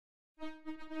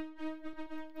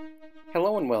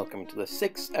Hello and welcome to the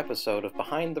 6th episode of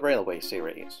Behind the Railway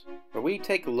series, where we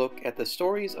take a look at the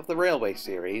stories of the Railway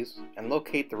series and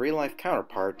locate the real-life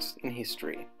counterparts in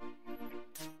history.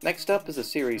 Next up is the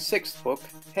series' 6th book,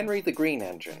 Henry the Green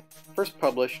Engine, first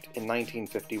published in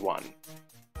 1951.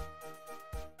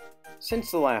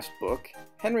 Since the last book,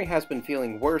 Henry has been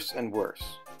feeling worse and worse.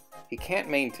 He can't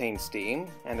maintain steam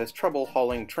and has trouble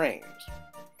hauling trains.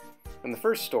 In the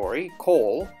first story,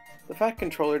 Coal, the Fat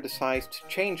Controller decides to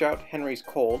change out Henry's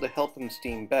coal to help him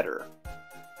steam better.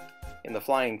 In the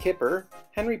Flying Kipper,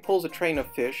 Henry pulls a train of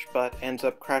fish but ends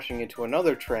up crashing into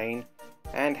another train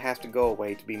and has to go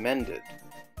away to be mended.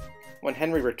 When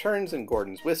Henry returns in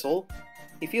Gordon's Whistle,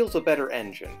 he feels a better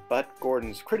engine, but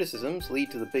Gordon's criticisms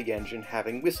lead to the big engine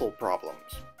having whistle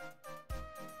problems.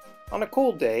 On a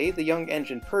cold day, the young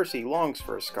engine Percy longs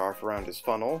for a scarf around his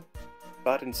funnel,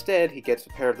 but instead he gets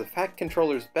a pair of the Fat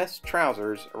Controller's best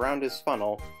trousers around his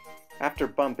funnel after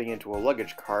bumping into a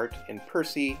luggage cart in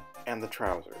Percy and the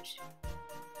Trousers.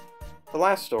 The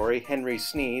last story, Henry's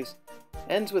Sneeze,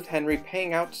 ends with Henry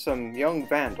paying out some young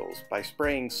vandals by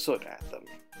spraying soot at them.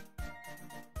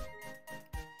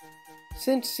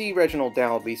 Since C. Reginald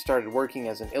Dalby started working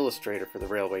as an illustrator for the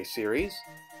Railway series,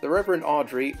 the Reverend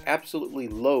Awdry absolutely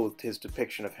loathed his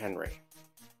depiction of Henry.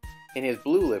 In his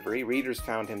blue livery, readers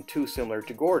found him too similar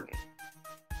to Gordon.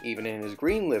 Even in his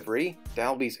green livery,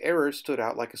 Dalby's errors stood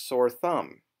out like a sore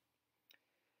thumb.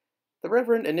 The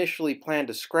Reverend initially planned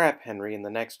to scrap Henry in the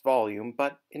next volume,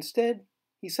 but instead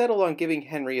he settled on giving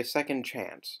Henry a second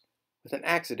chance, with an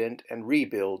accident and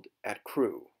rebuild at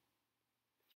Crewe.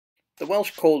 The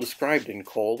Welsh coal described in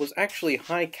Coal was actually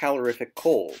high calorific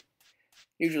coal,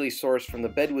 usually sourced from the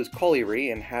Bedwyrs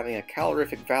colliery and having a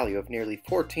calorific value of nearly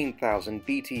 14,000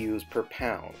 BTUs per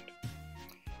pound.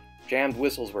 Jammed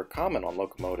whistles were common on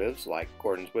locomotives, like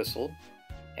Gordon's Whistle,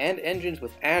 and engines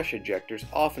with ash ejectors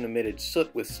often emitted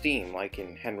soot with steam, like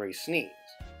in Henry's Sneeze.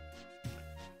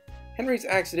 Henry's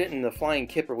accident in the Flying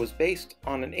Kipper was based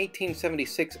on an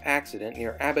 1876 accident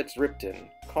near Abbots Ripton,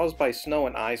 caused by snow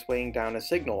and ice weighing down a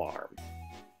signal arm.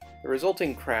 The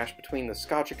resulting crash between the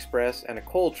Scotch Express and a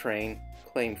coal train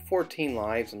claimed 14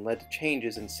 lives and led to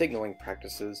changes in signaling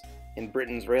practices in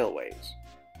Britain's railways.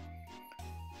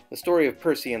 The story of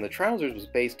Percy and the Trousers was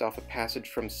based off a passage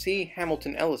from C.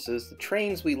 Hamilton Ellis's The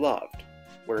Trains We Loved,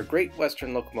 where a Great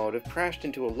Western locomotive crashed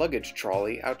into a luggage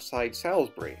trolley outside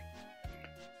Salisbury.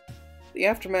 The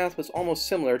aftermath was almost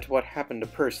similar to what happened to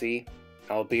Percy,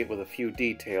 albeit with a few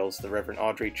details the Reverend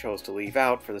Awdry chose to leave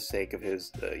out for the sake of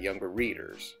his younger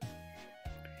readers.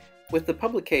 With the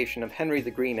publication of Henry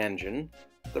the Green Engine,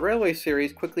 the Railway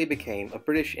series quickly became a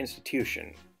British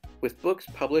institution, with books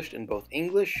published in both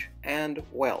English and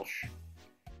Welsh.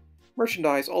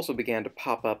 Merchandise also began to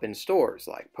pop up in stores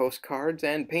like postcards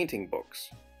and painting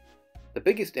books. The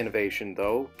biggest innovation,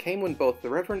 though, came when both the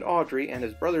Reverend Awdry and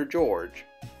his brother George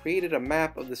created a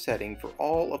map of the setting for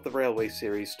all of the Railway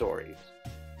series stories,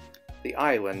 the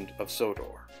island of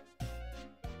Sodor.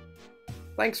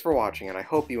 Thanks for watching, and I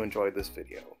hope you enjoyed this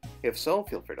video. If so,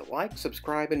 feel free to like,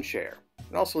 subscribe, and share,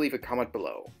 and also leave a comment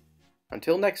below.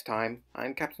 Until next time,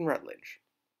 I'm Captain Rutledge.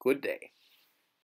 Good day.